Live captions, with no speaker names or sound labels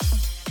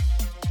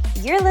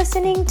You're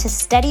listening to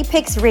Steady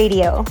Picks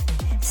Radio.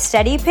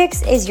 Steady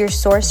Picks is your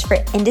source for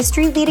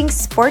industry-leading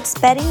sports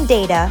betting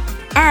data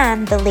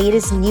and the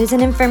latest news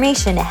and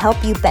information to help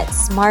you bet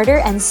smarter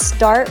and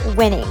start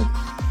winning.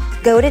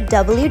 Go to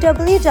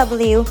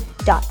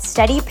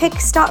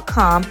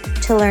www.steadypicks.com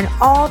to learn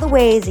all the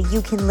ways that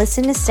you can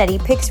listen to Steady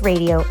Picks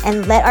Radio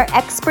and let our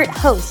expert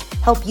host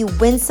help you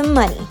win some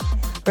money.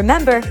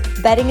 Remember,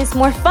 betting is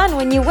more fun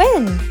when you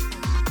win.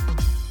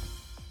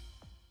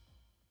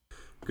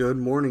 Good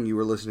morning. You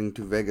are listening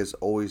to Vegas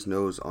Always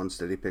Knows on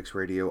Steady Picks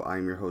Radio.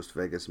 I'm your host,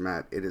 Vegas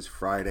Matt. It is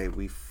Friday.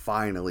 We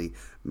finally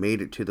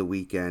made it to the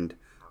weekend.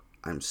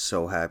 I'm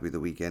so happy the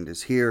weekend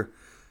is here,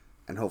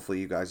 and hopefully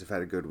you guys have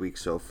had a good week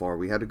so far.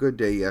 We had a good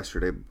day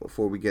yesterday.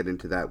 Before we get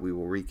into that, we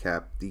will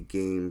recap the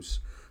games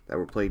that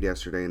were played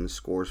yesterday and the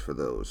scores for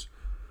those.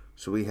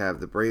 So we have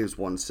the Braves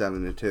won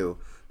 7-2.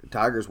 The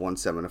Tigers won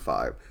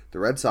 7-5. The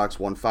Red Sox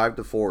won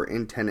 5-4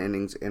 in 10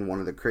 innings in one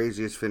of the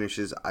craziest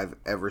finishes I've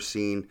ever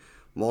seen.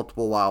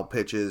 Multiple wild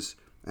pitches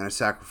and a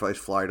sacrifice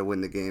fly to win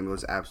the game. It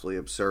was absolutely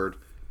absurd.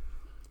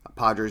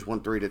 Padres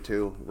won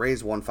 3-2.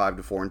 Rays won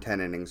 5-4 in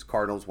 10 innings.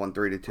 Cardinals won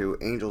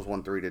 3-2. Angels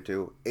won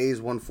 3-2.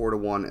 A's won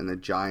 4-1, and the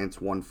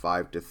Giants won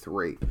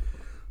 5-3.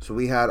 So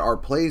we had our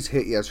plays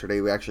hit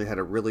yesterday. We actually had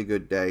a really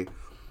good day.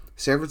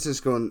 San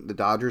Francisco and the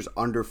Dodgers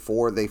under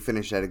 4. They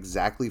finished at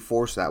exactly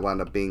 4, so that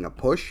wound up being a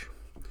push.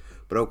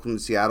 But Oakland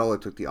and Seattle,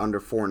 it took the under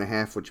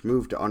 4.5, which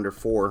moved to under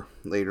 4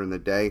 later in the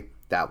day.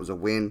 That was a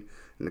win.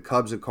 And the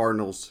Cubs and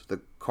Cardinals, the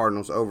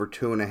Cardinals over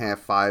 2.5,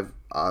 5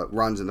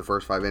 runs in the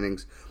first 5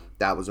 innings.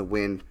 That was a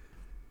win.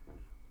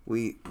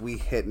 We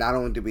hit, not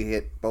only did we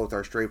hit both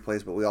our straight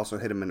plays, but we also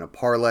hit them in a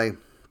parlay.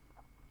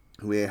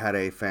 We had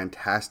a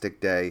fantastic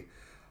day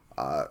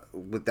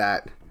with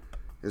that,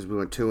 as we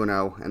went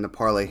 2-0, and the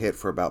parlay hit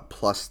for about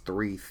plus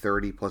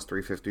 330, plus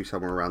 350,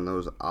 somewhere around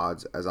those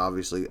odds, as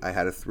obviously I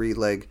had a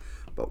 3-leg,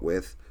 but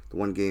with the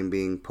one game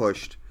being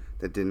pushed,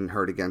 that didn't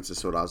hurt against us,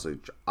 so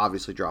it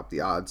obviously dropped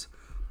the odds.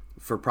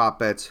 For prop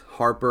bets,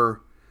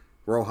 Harper,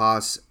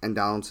 Rojas, and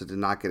Donaldson did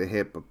not get a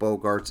hit, but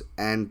Bogarts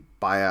and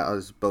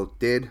Baez both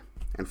did.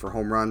 And for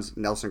home runs,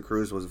 Nelson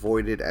Cruz was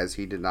voided as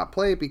he did not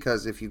play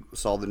because if you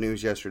saw the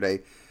news yesterday,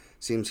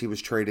 seems he was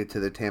traded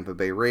to the Tampa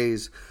Bay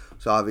Rays.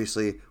 So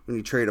obviously, when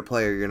you trade a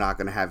player, you're not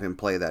going to have him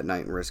play that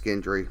night and risk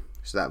injury.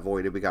 So that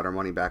voided. We got our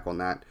money back on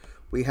that.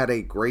 We had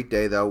a great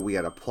day, though. We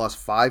had a plus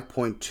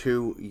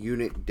 5.2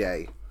 unit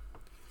day.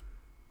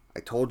 I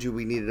told you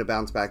we needed a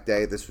bounce back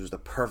day. This was the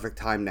perfect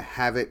time to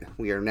have it.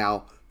 We are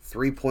now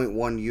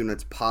 3.1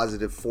 units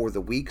positive for the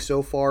week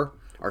so far.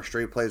 Our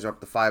straight plays are up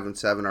to 5 and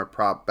 7. Our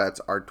prop bets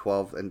are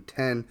 12 and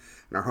 10. And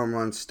our home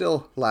runs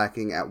still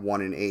lacking at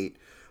 1 and 8.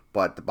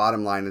 But the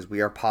bottom line is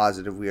we are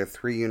positive. We are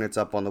 3 units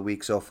up on the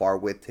week so far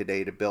with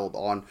today to build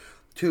on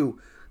to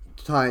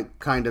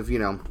kind of,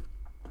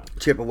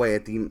 chip away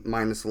at the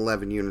minus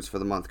 11 units for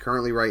the month.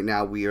 Currently right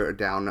now we are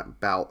down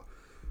about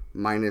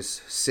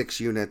minus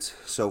 6 units,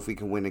 so if we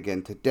can win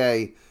again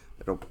today,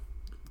 it'll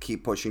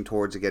keep pushing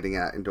towards getting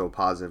into a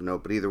positive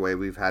note. But either way,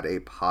 we've had a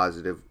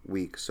positive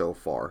week so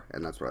far,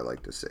 and that's what I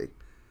like to see.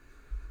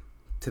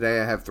 Today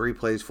I have 3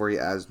 plays for you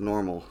as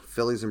normal.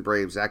 Phillies and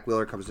Braves. Zach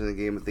Wheeler comes into the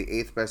game with the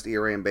 8th best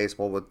ERA in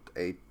baseball with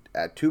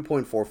at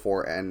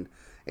 2.44 and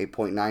a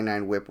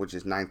 .99 whip, which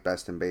is 9th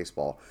best in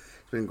baseball.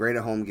 He's been great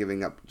at home,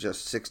 giving up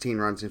just 16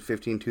 runs in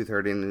 15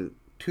 two-third innings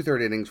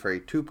for a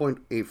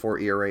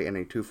 2.84 ERA and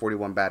a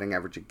 241 batting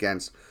average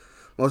against.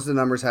 Most of the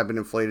numbers have been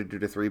inflated due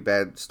to 3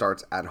 bad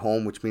starts at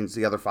home, which means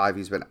the other 5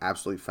 he's been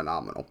absolutely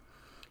phenomenal.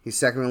 He's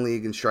second in the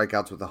league in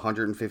strikeouts with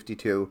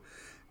 152,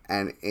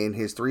 and in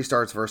his 3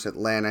 starts versus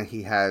Atlanta,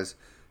 he has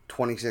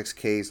 26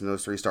 Ks in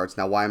those 3 starts.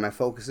 Now, why am I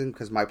focusing?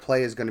 Because my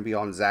play is going to be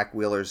on Zach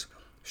Wheeler's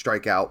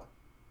strikeout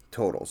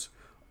totals.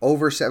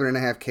 Over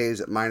 7.5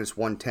 Ks at minus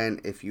 110.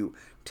 If you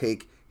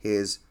take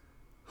his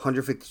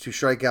 152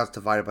 strikeouts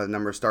divided by the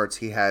number of starts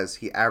he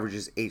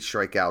averages 8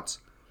 strikeouts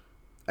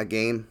a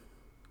game.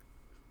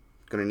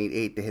 Going to need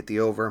 8 to hit the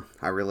over.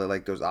 I really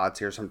like those odds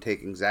here, so I'm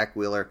taking Zach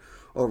Wheeler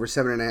over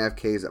 7.5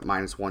 Ks at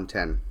minus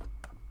 110.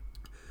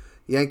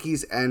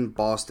 Yankees and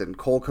Boston.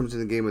 Cole comes in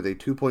the game with a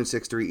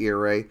 2.63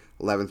 ERA,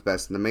 11th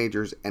best in the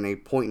majors, and a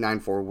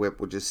 .94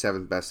 whip, which is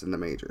 7th best in the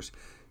majors.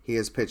 He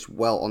has pitched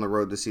well on the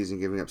road this season,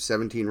 giving up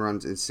 17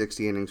 runs in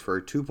 60 innings for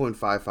a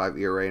 2.55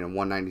 ERA and a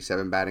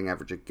 197 batting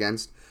average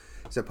against.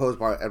 He's opposed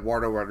by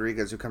Eduardo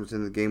Rodriguez, who comes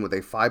into the game with a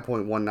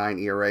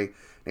 5.19 ERA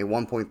and a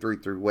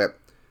 1.33 whip.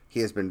 He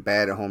has been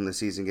bad at home this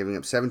season, giving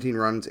up 17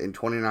 runs in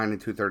 29 and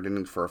two-third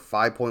innings for a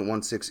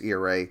 5.16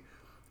 ERA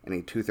and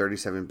a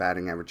 237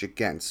 batting average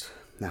against.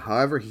 Now,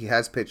 however, he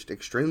has pitched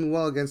extremely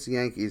well against the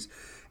Yankees,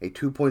 a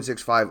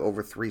 2.65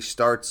 over 3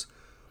 starts.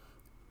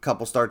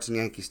 Couple starts in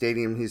Yankee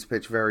Stadium, he's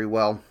pitched very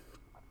well.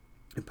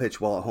 He pitched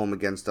well at home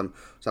against them.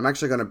 So I'm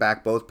actually going to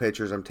back both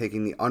pitchers. I'm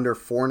taking the under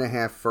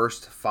 4.5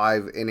 first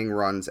 5 inning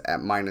runs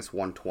at minus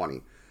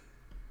 120.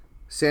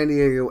 San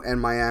Diego and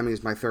Miami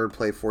is my third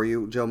play for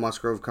you. Joe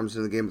Musgrove comes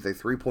into the game with a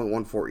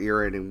 3.14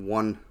 ERA and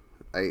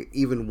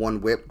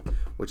one whip,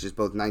 which is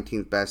both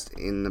 19th best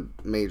in the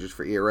majors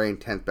for ERA and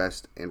 10th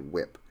best in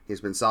whip.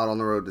 He's been solid on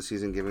the road this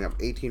season, giving up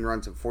 18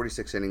 runs in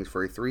 46 innings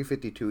for a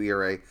 3.52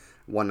 ERA,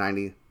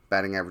 190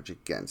 batting average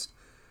against.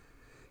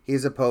 He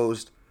is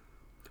opposed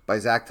by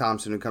Zach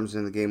Thompson, who comes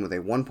into the game with a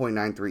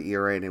 1.93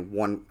 ERA and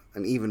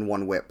an even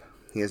 1 WHIP.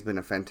 He has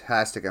been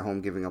fantastic at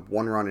home, giving up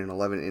 1 run in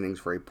 11 innings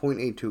for a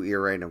 .82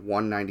 ERA and a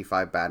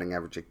 195 batting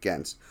average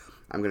against.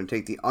 I'm going to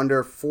take the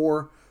under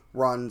 4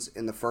 runs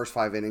in the first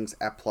 5 innings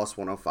at plus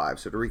 105.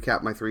 So to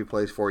recap my 3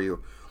 plays for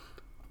you,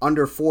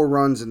 under 4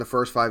 runs in the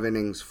first 5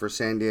 innings for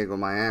San Diego,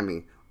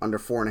 Miami, under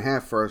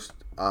 4.5 first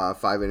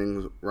 5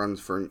 innings runs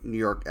for New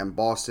York and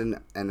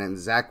Boston, and then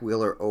Zach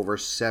Wheeler over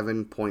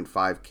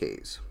 7.5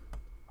 Ks.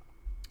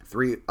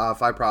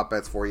 5 prop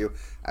bets for you.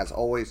 As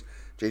always,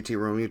 JT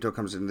Realmuto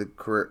comes into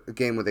the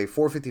game with a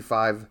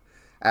 4.55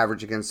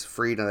 average against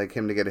Fried. I like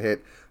him to get a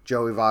hit.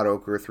 Joey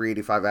Votto, career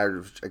 3.85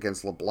 average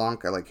against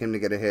LeBlanc. I like him to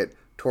get a hit.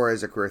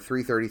 Torres, a career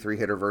 3.33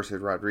 hitter versus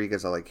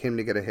Rodriguez. I like him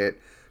to get a hit.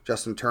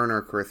 Justin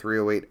Turner, career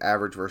 3.08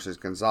 average versus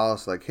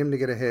Gonzalez. I like him to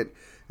get a hit.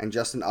 And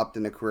Justin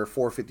Upton, a career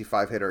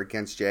 4.55 hitter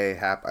against J.A.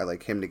 Happ. I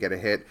like him to get a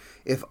hit.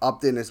 If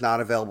Upton is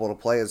not available to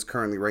play, as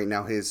currently right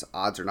now his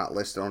odds are not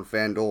listed on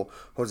FanDuel,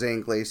 Jose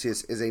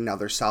Iglesias is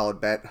another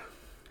solid bet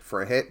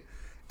for a hit.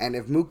 And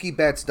if Mookie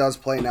Betts does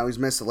play, now he's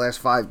missed the last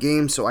 5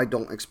 games, so I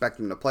don't expect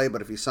him to play.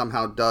 But if he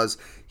somehow does,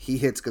 he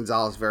hits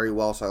Gonzalez very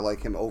well, so I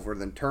like him over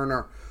than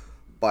Turner.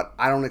 But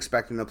I don't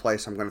expect him to play,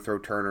 so I'm going to throw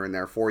Turner in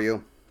there for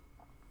you.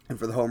 And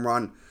for the home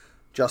run,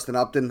 Justin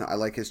Upton, I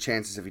like his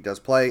chances if he does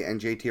play. And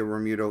JT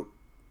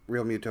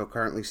Realmuto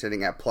currently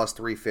sitting at plus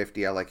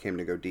 350. I like him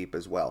to go deep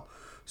as well.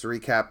 So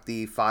recap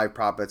the 5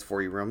 prop bets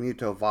for you.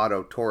 Realmuto,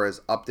 Votto,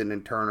 Torres, Upton,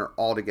 and Turner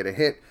all to get a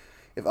hit.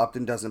 If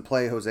Upton doesn't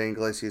play, Jose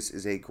Iglesias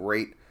is a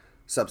great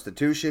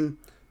substitution.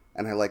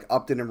 And I like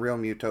Upton and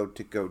Realmuto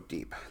to go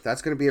deep.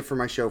 That's going to be it for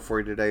my show for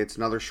you today. It's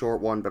another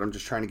short one, but I'm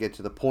just trying to get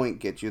to the point,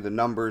 get you the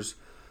numbers.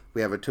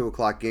 We have a 2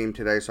 o'clock game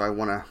today, so I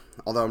want to,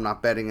 although I'm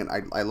not betting it,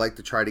 I like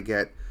to try to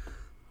get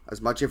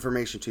as much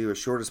information to you as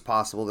short as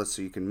possible, that's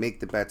so you can make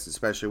the bets,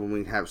 especially when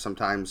we have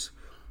sometimes,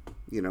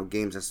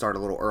 games that start a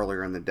little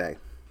earlier in the day.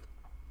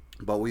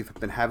 But we've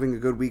been having a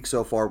good week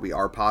so far. We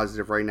are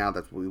positive right now.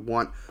 That's what we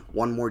want.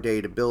 One more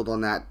day to build on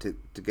that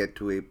to get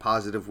to a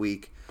positive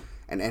week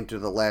and enter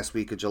the last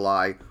week of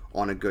July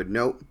on a good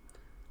note.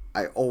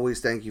 I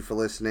always thank you for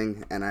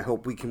listening, and I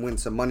hope we can win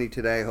some money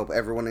today. I hope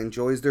everyone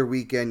enjoys their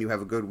weekend. You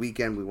have a good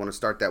weekend. We want to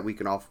start that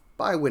weekend off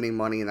by winning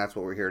money, and that's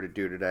what we're here to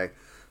do today.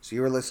 So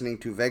you are listening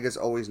to Vegas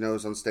Always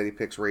Knows on Steady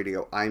Picks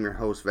Radio. I'm your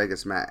host,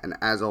 Vegas Matt, and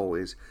as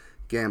always,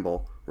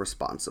 gamble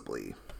responsibly.